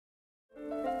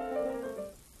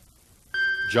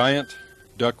Giant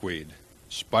duckweed,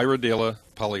 Spirodela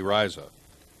polyrhiza.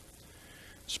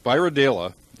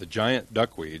 Spirodela, the giant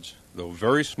duckweeds, though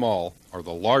very small, are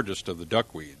the largest of the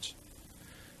duckweeds.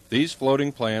 These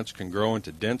floating plants can grow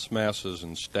into dense masses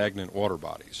in stagnant water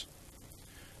bodies.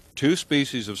 2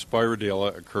 species of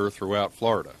Spirodela occur throughout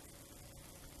Florida.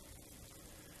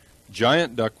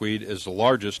 Giant duckweed is the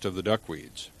largest of the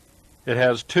duckweeds. It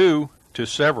has 2 to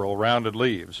several rounded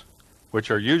leaves, which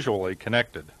are usually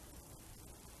connected.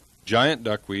 Giant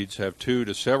duckweeds have 2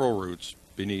 to several roots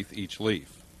beneath each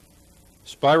leaf.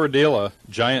 Spirodela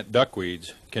giant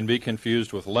duckweeds can be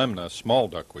confused with Lemna small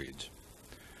duckweeds.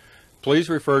 Please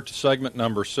refer to segment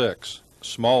number 6,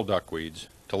 small duckweeds,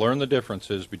 to learn the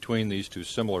differences between these 2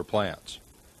 similar plants.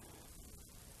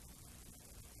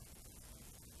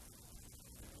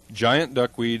 Giant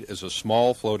duckweed is a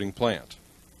small floating plant.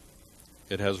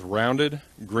 It has rounded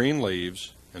green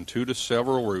leaves and 2 to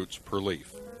several roots per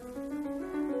leaf.